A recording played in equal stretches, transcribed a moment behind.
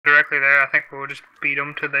directly there, I think we'll just beat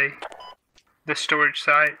them to the storage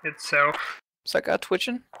site itself. Is that guy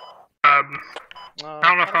twitching? I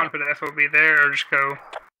don't know if I want to put an FOB there or just go.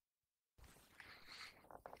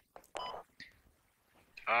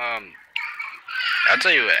 I'll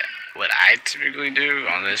tell you what I typically do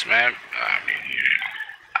on this map. I mean,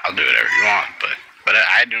 I'll do whatever you want, but what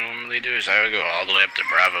I normally do is I would go all the way up to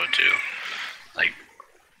Bravo too. Like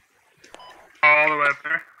All the way up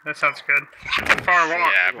there. That sounds good. It's a far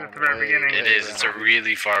walk at the very beginning. it is. It's a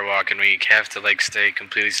really far walk, and we have to like stay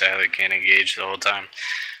completely silent, can't engage the whole time.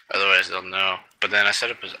 Otherwise, they'll know. But then I set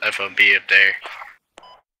up a FOB up there.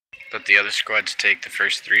 Let the other squads take the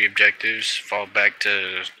first 3 objectives, fall back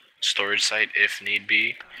to storage site if need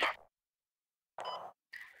be.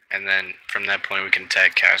 And then from that point, we can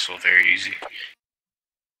attack castle very easy.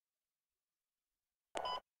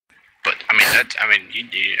 But I mean,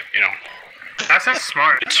 you know. That sounds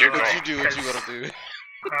smart. It's your call. What you gotta do.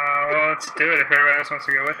 Well, let's do it if everybody else wants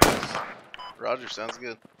to go with us. Roger, sounds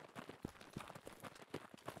good.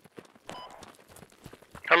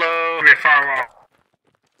 Hello. It's gonna be a far walk.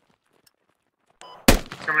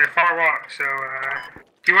 It's gonna be a far walk, so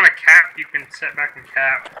if you want to cap, you can sit back and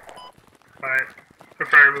cap. But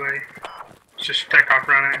preferably, just take off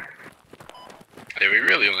running. Yeah, we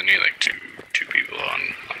really only need like two people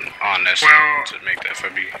on this to make the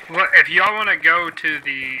FOB. Well, if y'all want to go to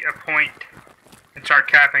a point and start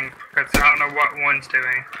capping, because I don't know what one's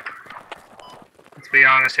doing. Let's be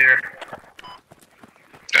honest here.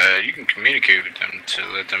 You can communicate with them to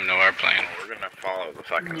let them know our plan. We're gonna follow the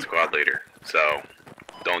fucking squad leader, so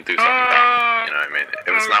don't do something dumb. You know what I mean?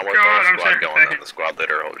 If it's not worth our squad going, then the squad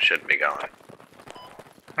leader shouldn't be going.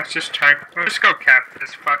 Let's just go cap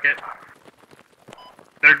this. Fuck it.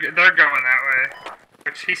 They're going that way.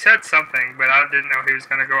 Which he said something, but I didn't know he was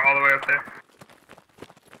gonna go all the way up there.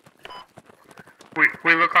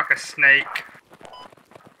 We look like a snake.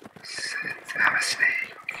 I'm a snake.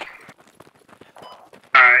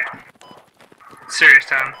 Alright. Serious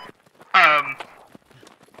time.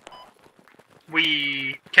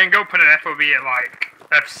 We can go put an FOB at like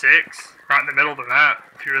F6, right in the middle of the map,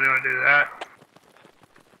 if you really want to do that.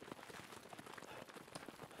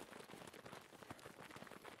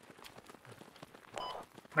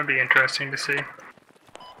 That'd be interesting to see.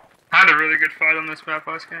 I had a really good fight on this map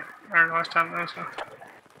last time though, so.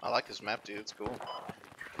 I like this map, dude. It's cool.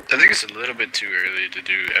 I think it's a little bit too early to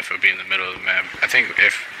do FOB in the middle of the map. I think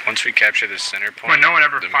once we capture the center point, well, no one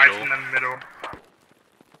ever fights in the middle.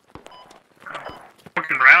 We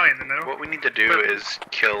can rally in the middle. What we need to do is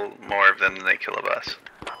kill more of them than they kill of us.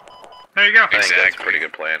 There you go. I think that's a pretty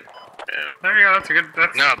good plan. Yeah. There you go.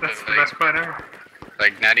 That's the best plan ever.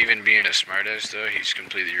 Like, not even being a smartass though, he's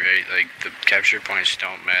completely right. Like, the capture points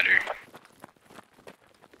don't matter.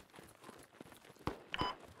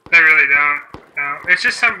 They really don't. No. It's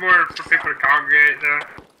just somewhere for people to congregate though.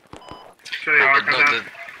 It's really hard.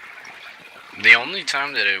 The only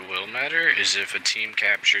time that it will matter is if a team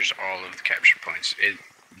captures all of the capture points.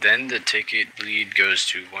 Then the ticket lead goes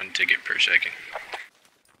to 1 ticket per second.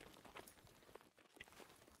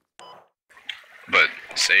 But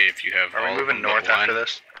say if you have Are we moving north after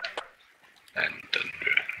this? Then doesn't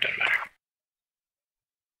matter.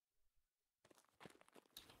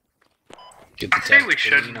 Get the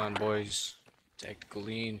tactical lean on, boys. Tactical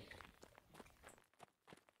lean.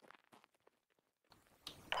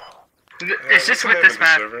 It's just with this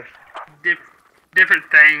map, different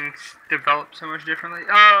things develop so much differently.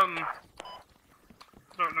 I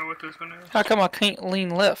don't know what this one is. How come I can't lean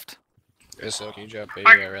left? It's okay, drop baby.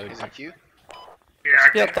 I really Is it Q? Yeah, I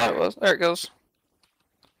Yep, that was. There it goes.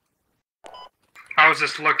 I was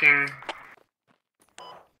just looking.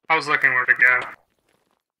 I was looking where to go.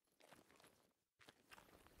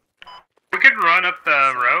 We could run up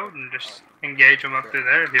the road and just engage them up through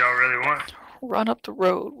there if y'all really want. Run up the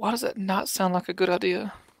road. Why does that not sound like a good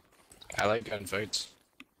idea? I like gunfights.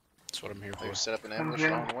 That's what I'm here for. They set up an ambush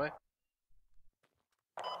along the way.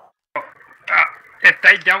 If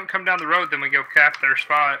they don't come down the road, then we go cap their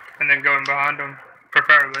spot and then go in behind them,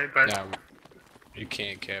 preferably. But no, you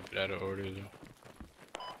can't cap it out of order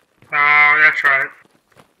though. Oh, that's right.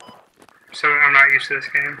 So I'm not used to this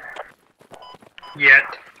game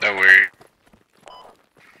yet. Don't worry.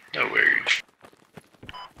 No worries.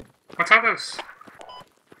 What's all those?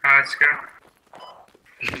 Let's go.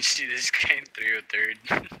 You see this guy in 303rd?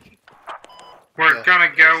 We're gonna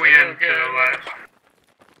go in to the left.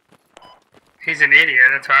 He's an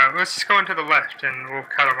idiot, that's why. Let's just go into the left and we'll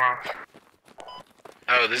cut him off.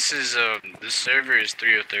 Oh, this is, this server is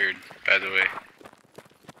 303rd, by the way.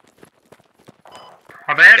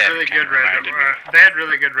 Oh, they had really good red. They had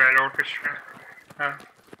really good red orchestra.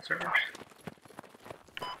 servers.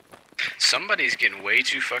 Somebody's getting way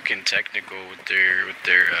too fucking technical with their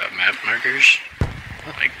map markers.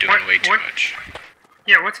 Like doing way too much.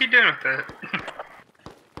 Yeah, what's he doing with that?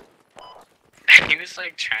 He was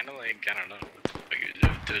like trying to like, I don't know, like he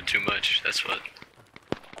was doing too much. That's what.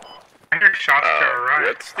 I heard shots to our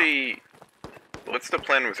right. What's the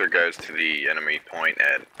plan with regards to the enemy point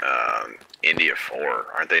at India 4?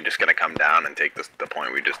 Aren't they just gonna come down and take the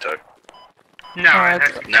point we just took? No,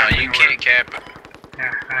 no, you can't cap.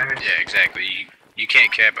 Yeah, yeah, exactly. You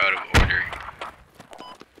can't cap out of order.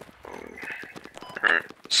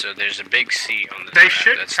 So there's a big C on the map.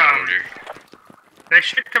 That's the order. They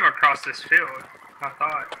should come across this field, I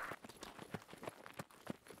thought.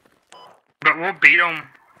 But we'll beat them,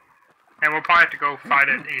 and we'll probably have to go fight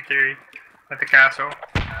at E3 at the castle.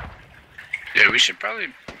 Yeah, we should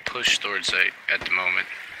probably push storage site at the moment.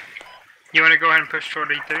 You want to go ahead and push toward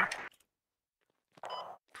E3?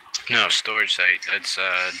 No, storage site. That's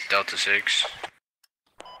Delta 6.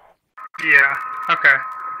 Yeah, okay.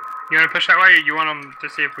 You want to push that way, or you want them to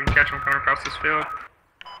see if we can catch them coming across this field?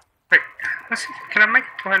 Wait, let's see. Can I go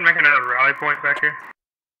ahead and make another rally point back here?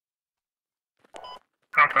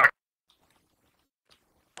 Oh, fuck.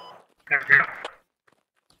 There we go.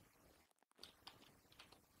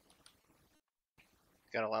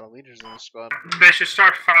 Got a lot of leaders in this squad. They should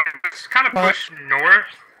start fighting. Let's kind of push north,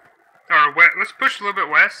 or west. Let's push a little bit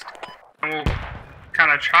west, and we'll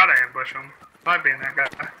kind of try to ambush them. Might be in that guy.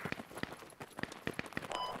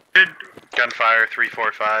 Gunfire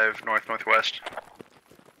 345 northwest.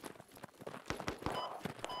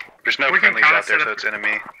 There's no friendlies out there, so it's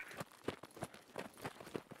enemy.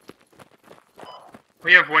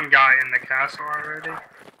 We have one guy in the castle already.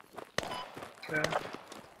 So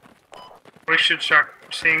we should start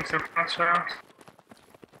seeing some hostiles.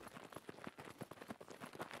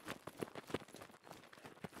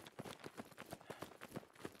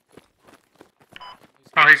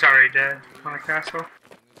 Oh, he's already dead on the castle.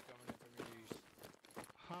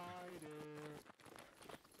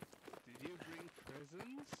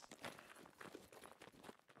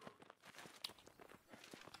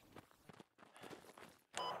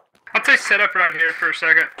 I'll say set up right here for a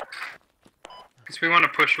second, because we want to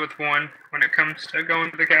push with one when it comes to going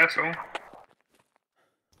to the castle.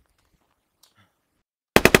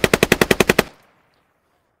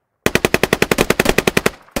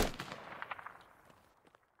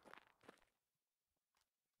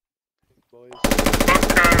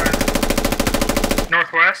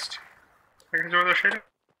 Northwest. I think is where they're shooting.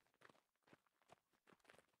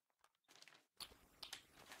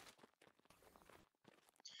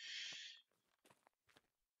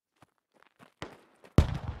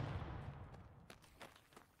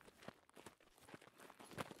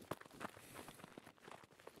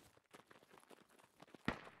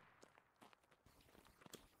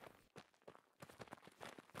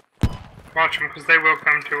 Watch them, because they will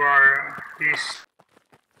come to our east.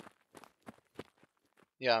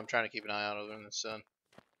 Yeah, I'm trying to keep an eye out over in the sun.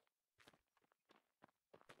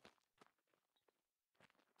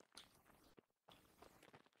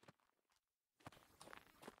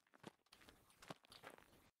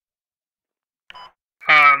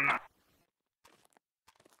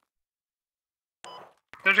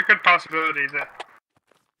 There's a good possibility that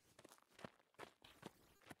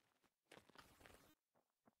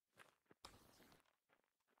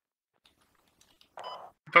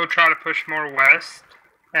they'll try to push more west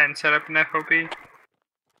and set up an FOB.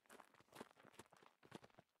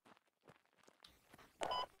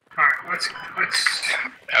 Alright, let's.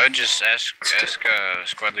 I would just ask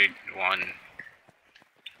Squad Lead 1, you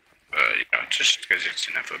know, just because it's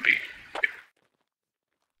an FOB.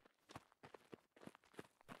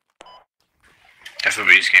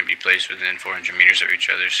 FOBs can't be placed within 400 meters of each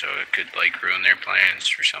other, so it could, like, ruin their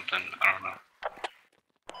plans or something. I don't know.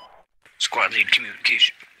 Squad Lead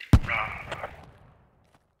communication.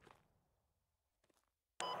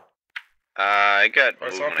 I got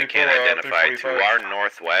movement I can't identify to our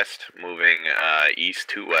northwest, moving east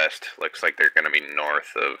to west. Looks like they're going to be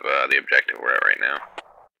north of the objective we're at right now.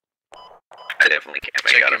 I definitely can't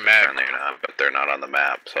make out if they're not, but they're not on the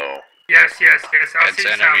map, so... Yes. I see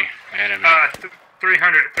enemy. some. Enemy.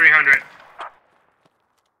 300.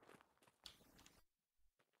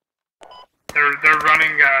 They're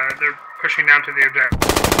running, they're pushing down to the objective.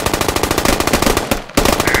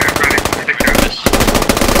 They're running ridiculous.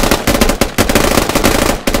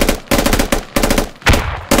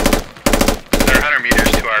 They're 100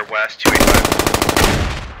 meters to our west, 285.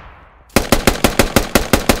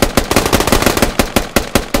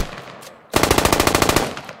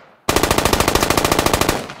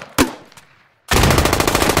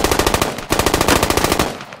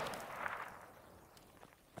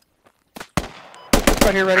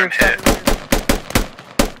 Right here, right here. Stop.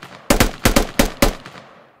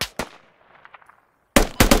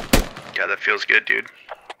 Yeah, that feels good, dude.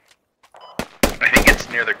 I think it's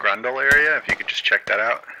near the Grundle area, if you could just check that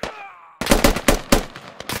out.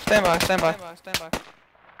 Stand by, stand by.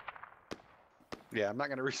 Yeah, I'm not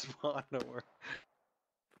gonna respawn, don't worry.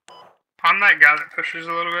 I'm that guy that pushes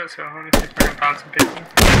a little bit, so let me see if I can find some people.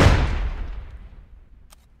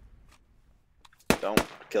 Don't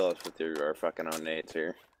kill us with our fucking own nades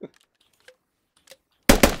here.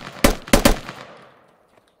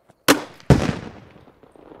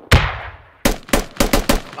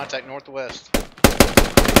 Contact northwest.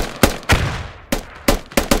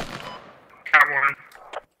 Got one.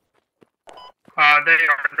 They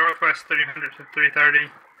are northwest 300 to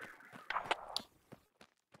 330.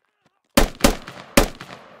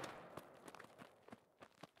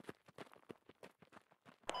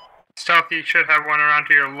 Stealthy should have one around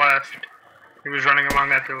to your left. He was running along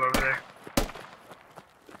that hill over there.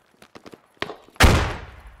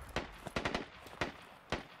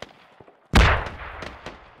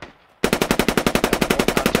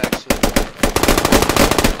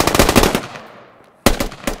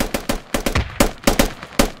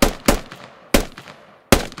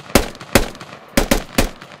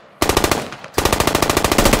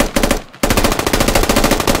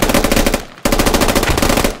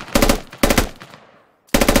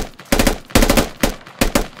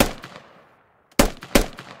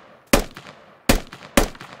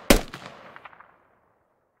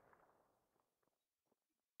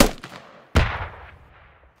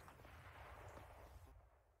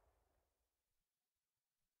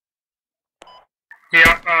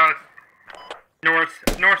 Yeah, north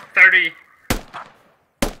 30.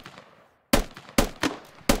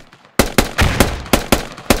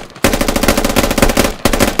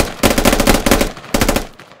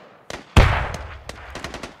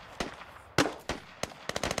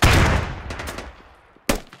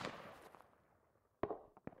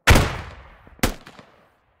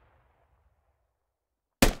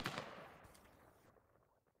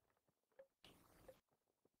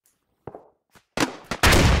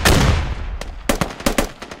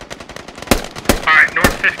 Alright,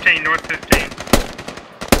 north 15, north 15.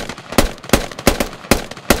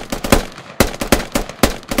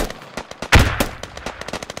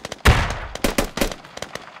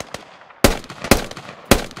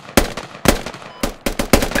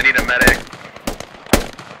 I need a medic.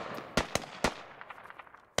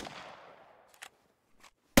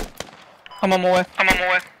 I'm on my way. I'm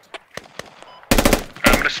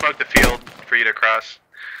gonna smoke the field for you to cross.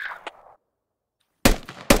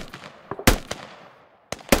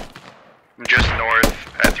 I'm just north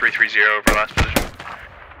at 330 over last position.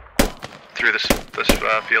 Through this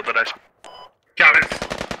field that I. Got it.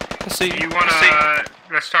 Let's see. You wanna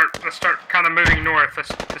let's start kind of moving north.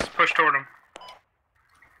 Let's push toward them.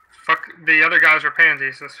 Fuck, the other guys are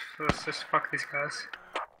pansies. Let's just fuck these guys.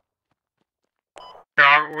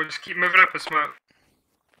 Here, we'll just keep moving up the smoke.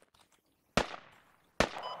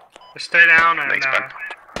 Just stay down and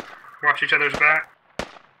watch each other's back.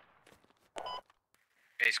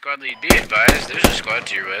 Hey, squad lead, be advised, there's a squad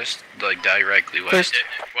to your west, like directly west.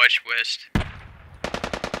 Watch west.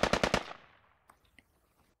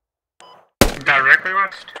 Directly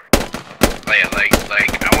west? Yeah, like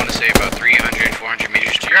I want to say about 300, 400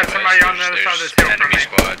 meters to I your got west. somebody on the other side of this hill an from enemy me.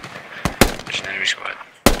 squad. There's an enemy squad.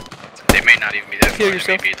 They may not even be that far, they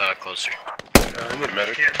may be a lot closer. I need a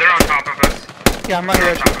medic. Yeah, they're on top of us. Yeah, I'm right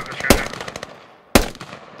They're here. on top of us right now.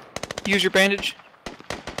 Use your bandage.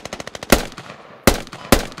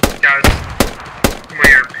 Guys,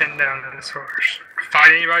 we are pinned down to this horse.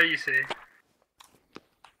 Fight anybody you see.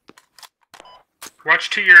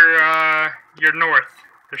 Watch to your north.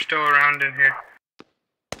 They're still around in here.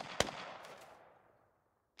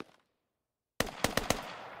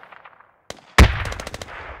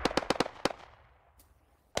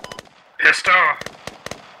 Pistol.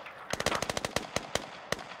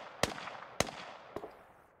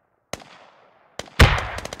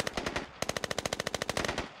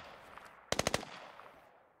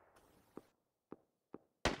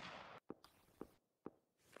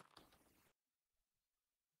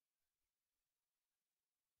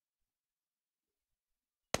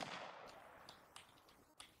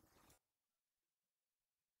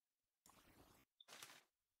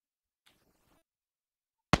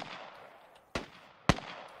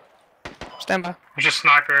 Stand by. There's a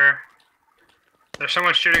sniper. There's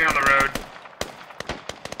someone shooting on the road.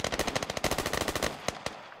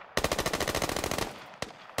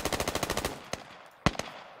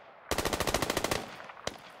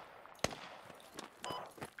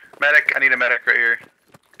 Medic, I need a medic right here.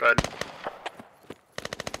 bud.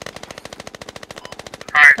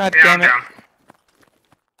 Alright, God yeah, I'm damn it. down.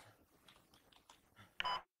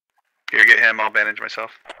 Here, get him. I'll bandage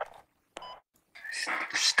myself.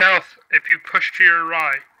 Stealth, if you push to your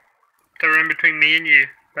right, they're in between me and you,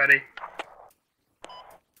 buddy.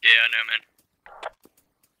 Yeah, I know, man.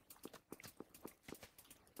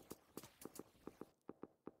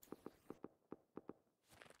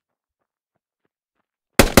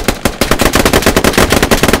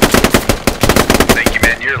 Thank you,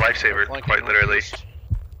 man. You're a lifesaver, quite literally.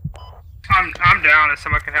 I'm down if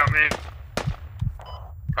someone can help me.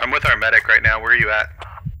 I'm with our medic right now. Where are you at?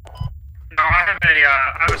 No, I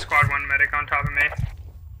have a squad 1 medic on top of me.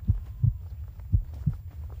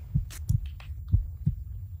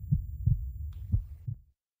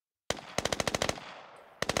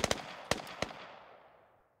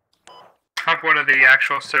 I have one of the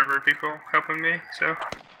actual server people helping me, so.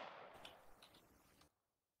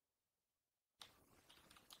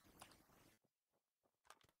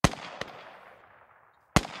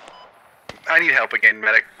 I need help again,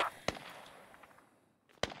 medic.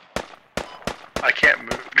 I can't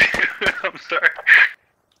move. I'm sorry.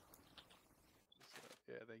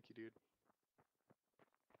 Yeah, thank you, dude.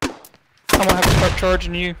 I'm gonna have to start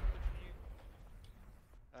charging you.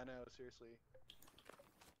 I know, seriously.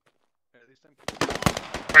 At least I'm.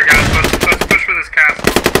 Alright guys, let's push for this castle.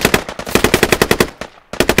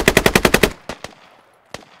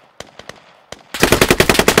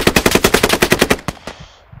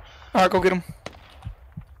 Alright, go get him.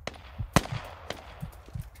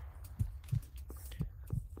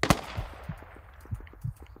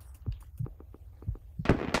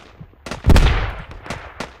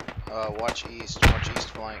 Watch east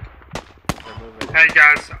flank. They're moving. Hey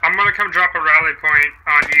guys, I'm gonna come drop a rally point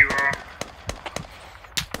on you all.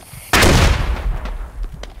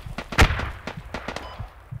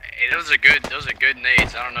 Hey, those are good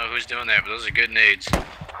nades. I don't know who's doing that, but those are good nades.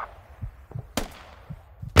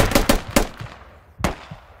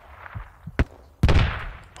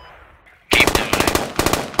 Keep doing it.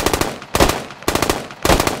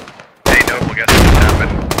 Hey, Noble, guess what just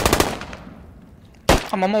happened?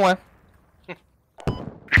 I'm on my way.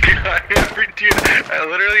 Dude, I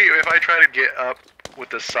literally, if I try to get up with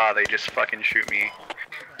the saw, they just fucking shoot me.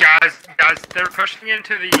 Guys, they're pushing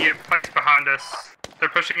into the place behind us. They're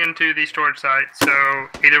pushing into the storage site, so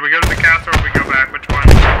either we go to the castle or we go back. Which one?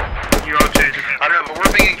 You all choose. I don't know, but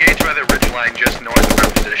we're being engaged by the ridge line just north of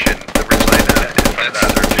our position. The ridge line in front of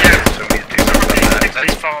that other objective, so we need to do something about that.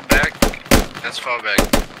 Let's fall back. Let's fall back.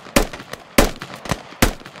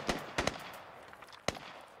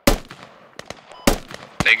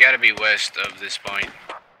 They gotta be west of this point.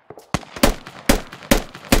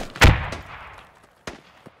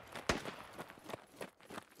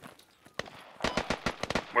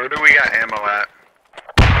 Where do we got ammo at?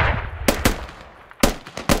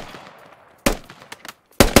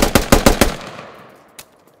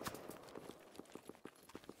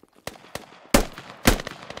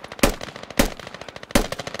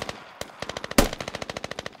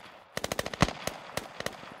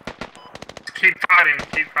 Keep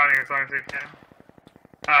fighting as long as they can.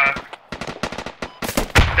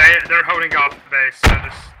 They're holding off the base, so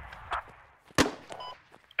just.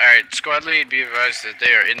 Alright, squad lead, be advised that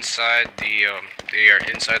they are inside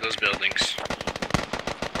those buildings.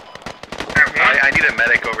 I need a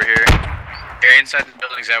medic over here. They're inside the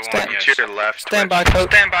buildings at one, yes. To your left. Stand by,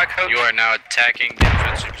 coach. Stand by, coach. You are now attacking the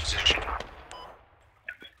defensive position.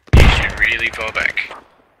 You should really fall back.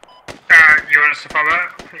 You want us to fall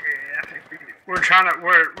back? Yeah, I think we're trying to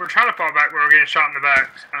fall back, but we're getting shot in the back.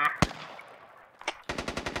 So.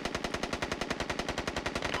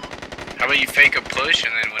 How about you fake a push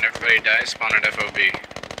and then when everybody dies, spawn at FOB?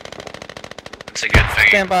 That's a good thing.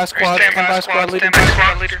 Stand by, squad. Stand by, squad leader.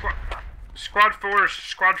 Squad 4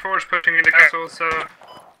 is pushing into castle, so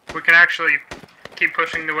we can actually keep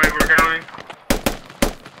pushing the way we're going.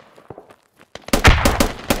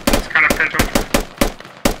 It's kind of pinch 'em.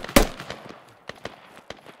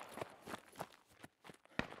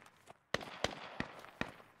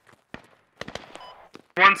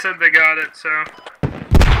 One said they got it, so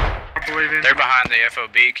I believe in. They're behind the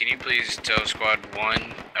FOB. Can you please tell Squad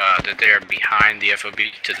 1 that they are behind the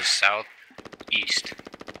FOB to the southeast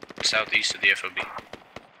of the FOB?